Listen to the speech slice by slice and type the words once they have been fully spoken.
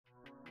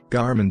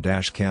Garmin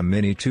Dash Cam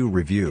Mini 2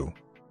 Review.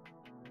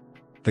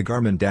 The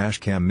Garmin Dash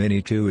Cam Mini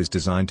 2 is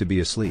designed to be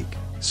a sleek,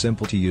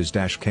 simple-to-use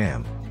dash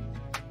cam.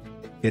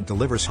 It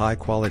delivers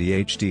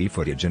high-quality HD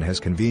footage and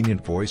has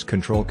convenient voice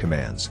control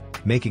commands,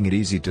 making it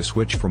easy to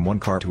switch from one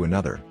car to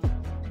another.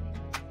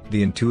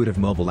 The intuitive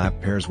mobile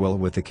app pairs well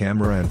with the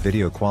camera, and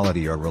video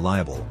quality are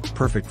reliable,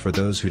 perfect for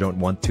those who don't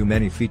want too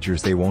many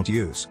features they won't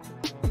use.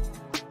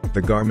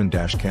 The Garmin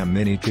Dash Cam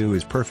Mini 2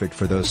 is perfect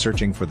for those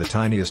searching for the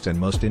tiniest and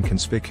most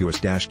inconspicuous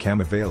dash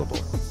cam available.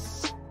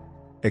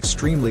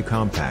 Extremely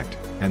compact,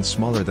 and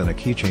smaller than a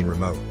keychain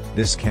remote,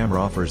 this camera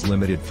offers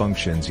limited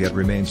functions yet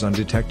remains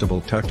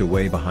undetectable tucked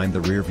away behind the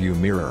rearview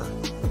mirror.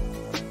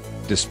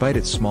 Despite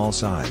its small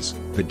size,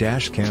 the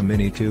Dash Cam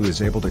Mini 2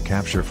 is able to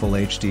capture full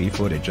HD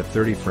footage at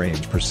 30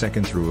 frames per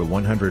second through a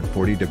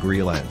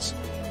 140-degree lens.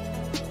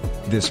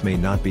 This may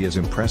not be as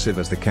impressive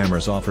as the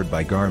cameras offered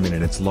by Garmin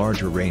in its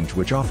larger range,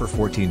 which offer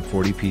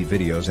 1440p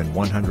videos and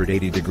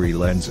 180-degree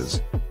lenses.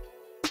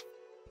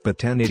 But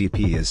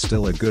 1080p is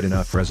still a good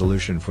enough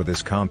resolution for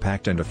this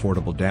compact and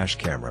affordable dash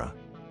camera.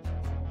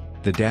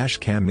 The Dash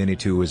Cam Mini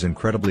 2 is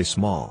incredibly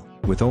small,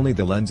 with only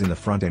the lens in the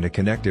front and a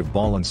connective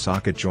ball and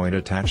socket joint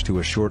attached to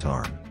a short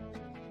arm.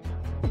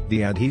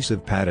 The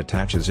adhesive pad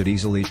attaches it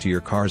easily to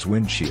your car's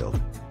windshield.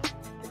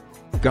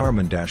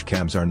 Garmin dash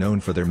cams are known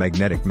for their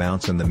magnetic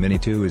mounts, and the Mini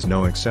 2 is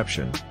no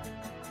exception.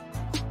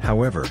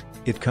 However,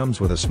 it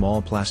comes with a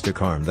small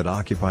plastic arm that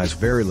occupies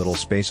very little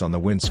space on the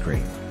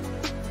windscreen.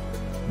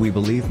 We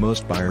believe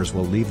most buyers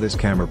will leave this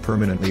camera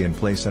permanently in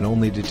place and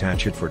only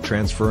detach it for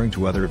transferring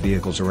to other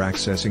vehicles or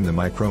accessing the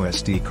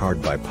microSD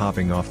card by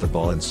popping off the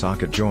ball and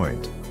socket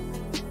joint.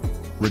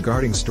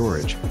 Regarding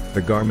storage,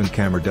 the Garmin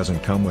camera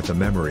doesn't come with a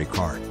memory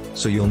card,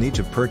 so you'll need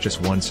to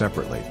purchase one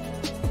separately.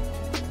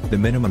 The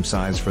minimum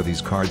size for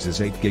these cards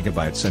is 8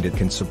 GB and it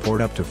can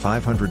support up to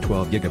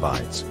 512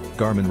 GB.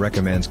 Garmin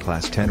recommends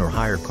Class 10 or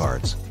higher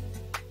cards.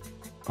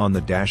 On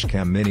the Dash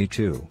Cam Mini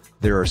 2,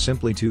 there are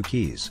simply two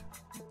keys.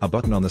 A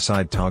button on the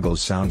side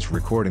toggles sounds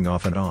recording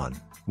off and on,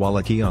 while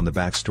a key on the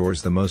back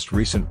stores the most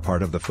recent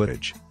part of the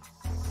footage.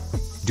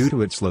 Due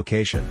to its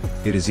location,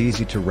 it is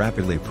easy to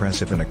rapidly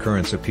press if an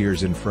occurrence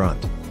appears in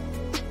front.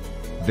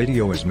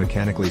 Video is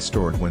mechanically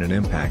stored when an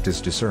impact is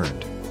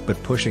discerned,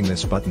 but pushing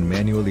this button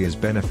manually is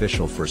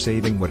beneficial for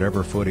saving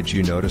whatever footage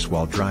you notice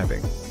while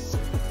driving.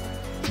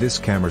 This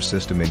camera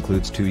system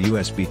includes two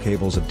USB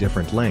cables of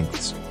different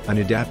lengths, an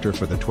adapter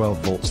for the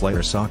 12-volt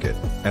slider socket,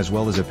 as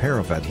well as a pair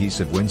of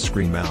adhesive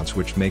windscreen mounts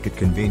which make it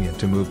convenient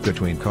to move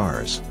between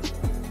cars.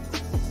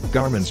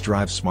 Garmin's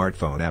Drive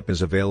smartphone app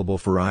is available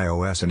for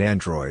iOS and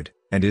Android,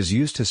 and is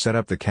used to set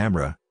up the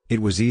camera.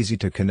 It was easy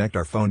to connect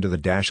our phone to the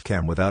dash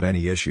cam without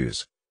any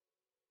issues,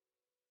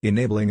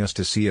 enabling us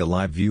to see a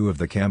live view of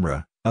the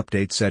camera,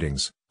 update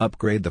settings,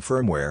 upgrade the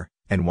firmware,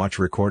 and watch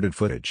recorded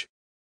footage.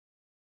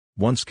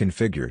 Once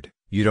configured,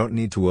 you don't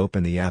need to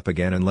open the app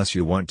again unless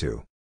you want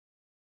to.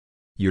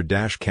 Your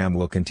dash cam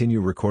will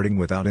continue recording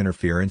without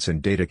interference,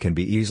 and data can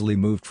be easily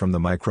moved from the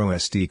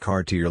microSD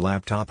card to your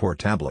laptop or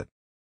tablet.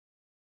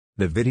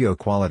 The video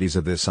qualities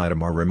of this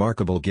item are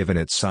remarkable given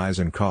its size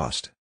and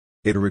cost.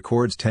 It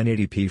records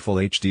 1080p Full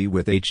HD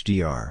with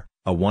HDR,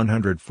 a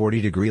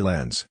 140-degree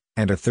lens,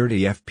 and a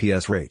 30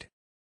 FPS rate.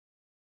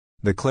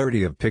 The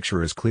clarity of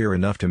picture is clear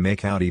enough to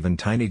make out even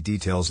tiny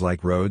details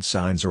like road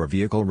signs or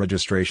vehicle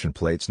registration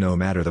plates, no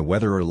matter the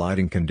weather or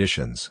lighting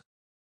conditions.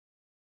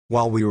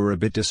 While we were a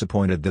bit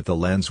disappointed that the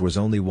lens was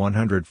only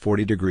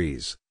 140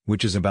 degrees,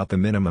 which is about the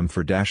minimum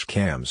for dash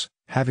cams,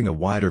 having a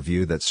wider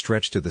view that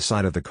stretched to the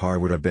side of the car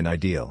would have been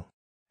ideal.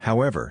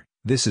 However,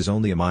 this is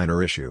only a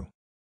minor issue.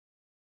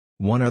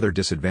 One other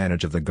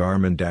disadvantage of the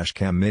Garmin Dash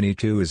Cam Mini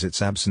 2 is its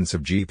absence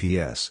of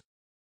GPS.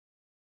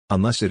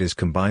 Unless it is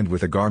combined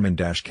with a Garmin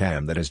Dash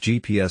Cam that has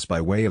GPS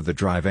by way of the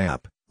Drive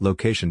app,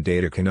 location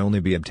data can only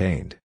be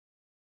obtained.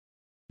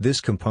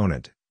 This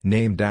component,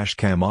 named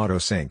Dashcam Auto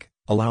Sync,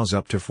 allows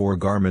up to 4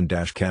 Garmin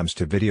Dash Cams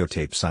to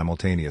videotape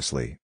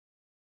simultaneously.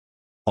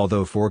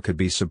 Although 4 could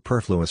be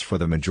superfluous for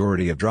the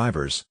majority of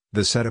drivers,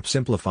 the setup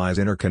simplifies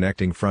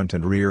interconnecting front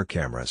and rear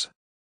cameras.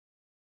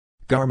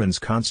 Garmin's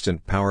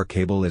constant power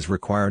cable is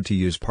required to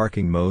use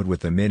parking mode with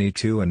the Mini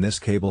 2, and this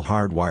cable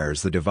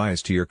hardwires the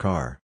device to your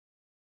car.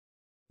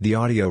 The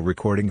audio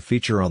recording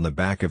feature on the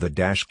back of the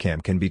dash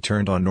cam can be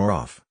turned on or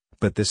off,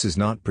 but this is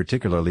not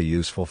particularly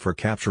useful for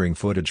capturing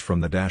footage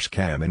from the dash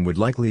cam and would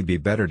likely be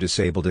better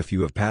disabled if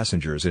you have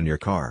passengers in your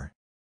car.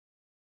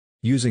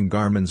 Using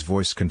Garmin's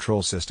voice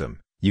control system,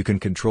 you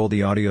can control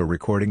the audio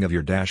recording of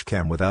your dash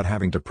cam without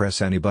having to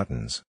press any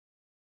buttons.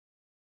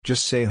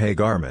 Just say "Hey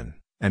Garmin,"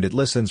 and it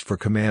listens for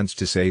commands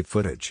to save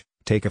footage,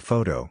 take a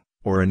photo,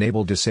 or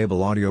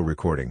disable audio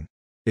recording.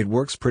 It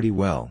works pretty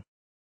well.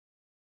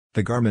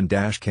 The Garmin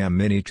Dash Cam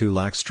Mini 2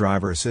 lacks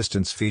driver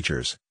assistance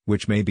features,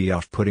 which may be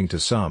off-putting to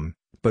some,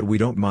 but we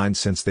don't mind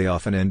since they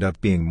often end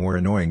up being more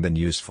annoying than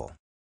useful.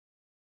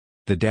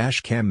 The Dash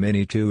Cam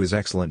Mini 2 is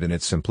excellent in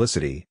its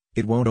simplicity.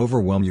 It won't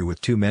overwhelm you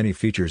with too many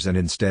features and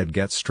instead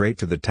gets straight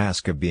to the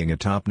task of being a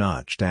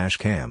top-notch dash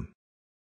cam.